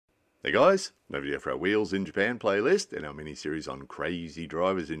Hey guys, another video for our Wheels in Japan playlist and our mini-series on crazy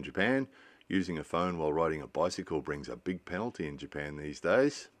drivers in Japan. Using a phone while riding a bicycle brings a big penalty in Japan these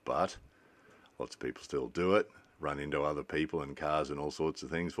days, but lots of people still do it, run into other people and cars and all sorts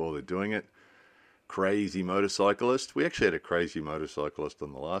of things while they're doing it. Crazy motorcyclist. We actually had a crazy motorcyclist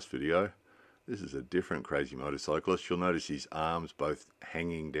on the last video. This is a different crazy motorcyclist. You'll notice his arms both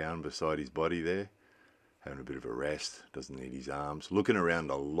hanging down beside his body there. Having a bit of a rest, doesn't need his arms. Looking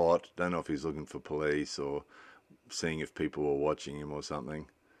around a lot, don't know if he's looking for police or seeing if people were watching him or something.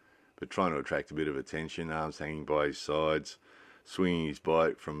 But trying to attract a bit of attention, arms hanging by his sides, swinging his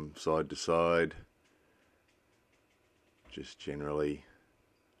bike from side to side. Just generally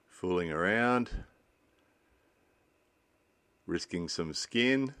fooling around, risking some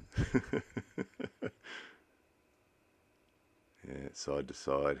skin. Yeah, side to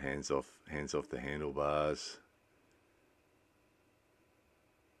side, hands off the handlebars.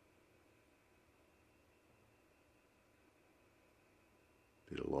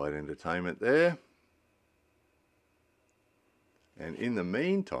 Bit of light entertainment there. And in the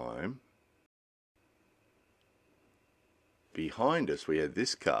meantime, behind us we had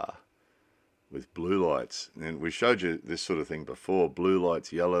this car with blue lights, and we showed you this sort of thing before. Blue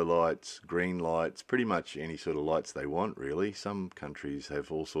lights, yellow lights, green lights, pretty much any sort of lights they want really. Some countries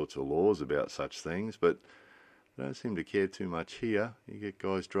have all sorts of laws about such things, but they don't seem to care too much here. You get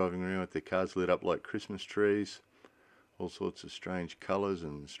guys driving around with their cars lit up like Christmas trees, all sorts of strange colours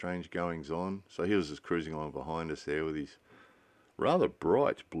and strange goings on. So he was just cruising along behind us there with his rather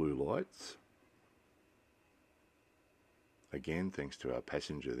bright blue lights. Again, thanks to our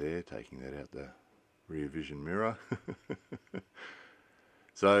passenger there, taking that out the rear vision mirror.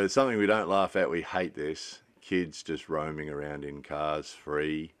 So it's something we don't laugh at, we hate this. Kids just roaming around in cars,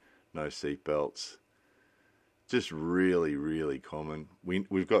 free, no seat belts. Just really, really common.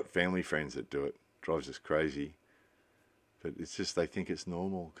 We've got family friends that do it. Drives us crazy. But it's just they think it's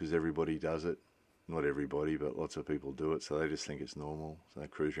normal because everybody does it. Not everybody, but lots of people do it, so they just think it's normal. So they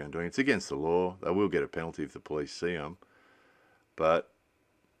cruise around doing it. It's against the law. They will get a penalty if the police see them. But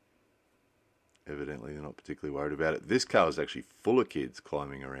evidently they're not particularly worried about it. This car is actually full of kids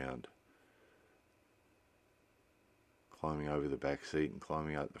climbing around. Climbing over the back seat and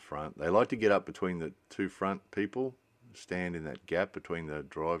climbing out the front. They like to get up between the two front people, stand in that gap between the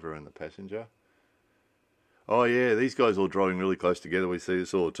driver and the passenger. Oh yeah, these guys all driving really close together. We see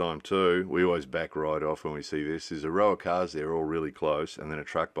this all the time too. We always back right off when we see this. There's a row of cars there all really close and then a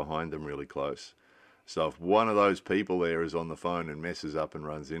truck behind them really close. So if one of those people there is on the phone and messes up and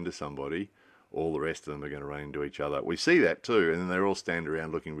runs into somebody, all the rest of them are going to run into each other. We see that too, and then they're all standing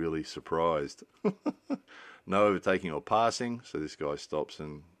around looking really surprised. No overtaking or passing, so this guy stops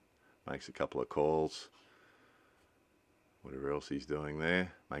and makes a couple of calls. Whatever else he's doing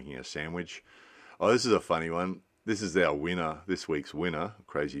there, making a sandwich. Oh, this is a funny one. This is our winner, this week's winner,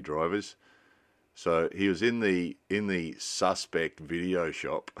 Crazy Drivers. So he was in the suspect video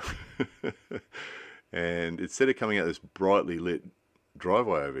shop. And instead of coming out this brightly lit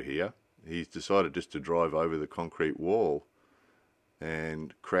driveway over here, he's decided just to drive over the concrete wall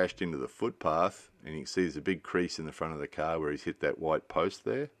and crashed into the footpath. And you can see there's a big crease in the front of the car where he's hit that white post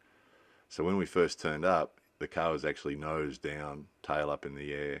there. So when we first turned up, the car was actually nose down, tail up in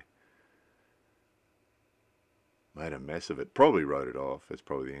the air. Made a mess of it. Probably wrote it off. That's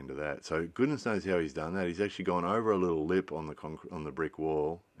probably the end of that. So goodness knows how he's done that. He's actually gone over a little lip on the brick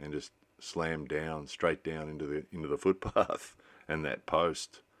wall and just slammed down, straight down into the footpath and that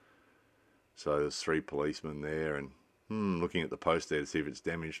post. So there's 3 policemen there and looking at the post there to see if it's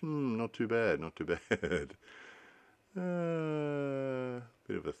damaged. Not too bad, not too bad.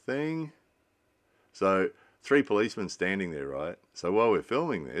 Bit of a thing. So 3 policemen standing there, right? So while we're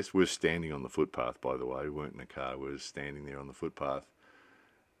filming this, we're standing on the footpath, by the way. We weren't in a car, we were standing there on the footpath.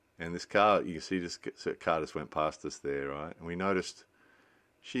 And this car, you can see this car just went past us there, right? And we noticed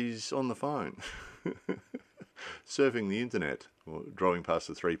she's on the phone, surfing the internet, or driving past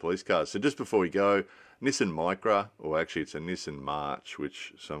the 3 police cars. So just before we go, Nissan Micra, or actually it's a Nissan March,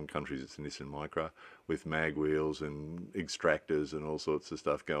 which some countries it's a Nissan Micra, with mag wheels and extractors and all sorts of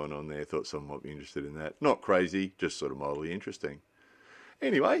stuff going on there. Thought someone might be interested in that. Not crazy, just sort of mildly interesting.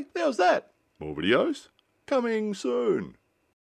 Anyway, that was that. More videos coming soon.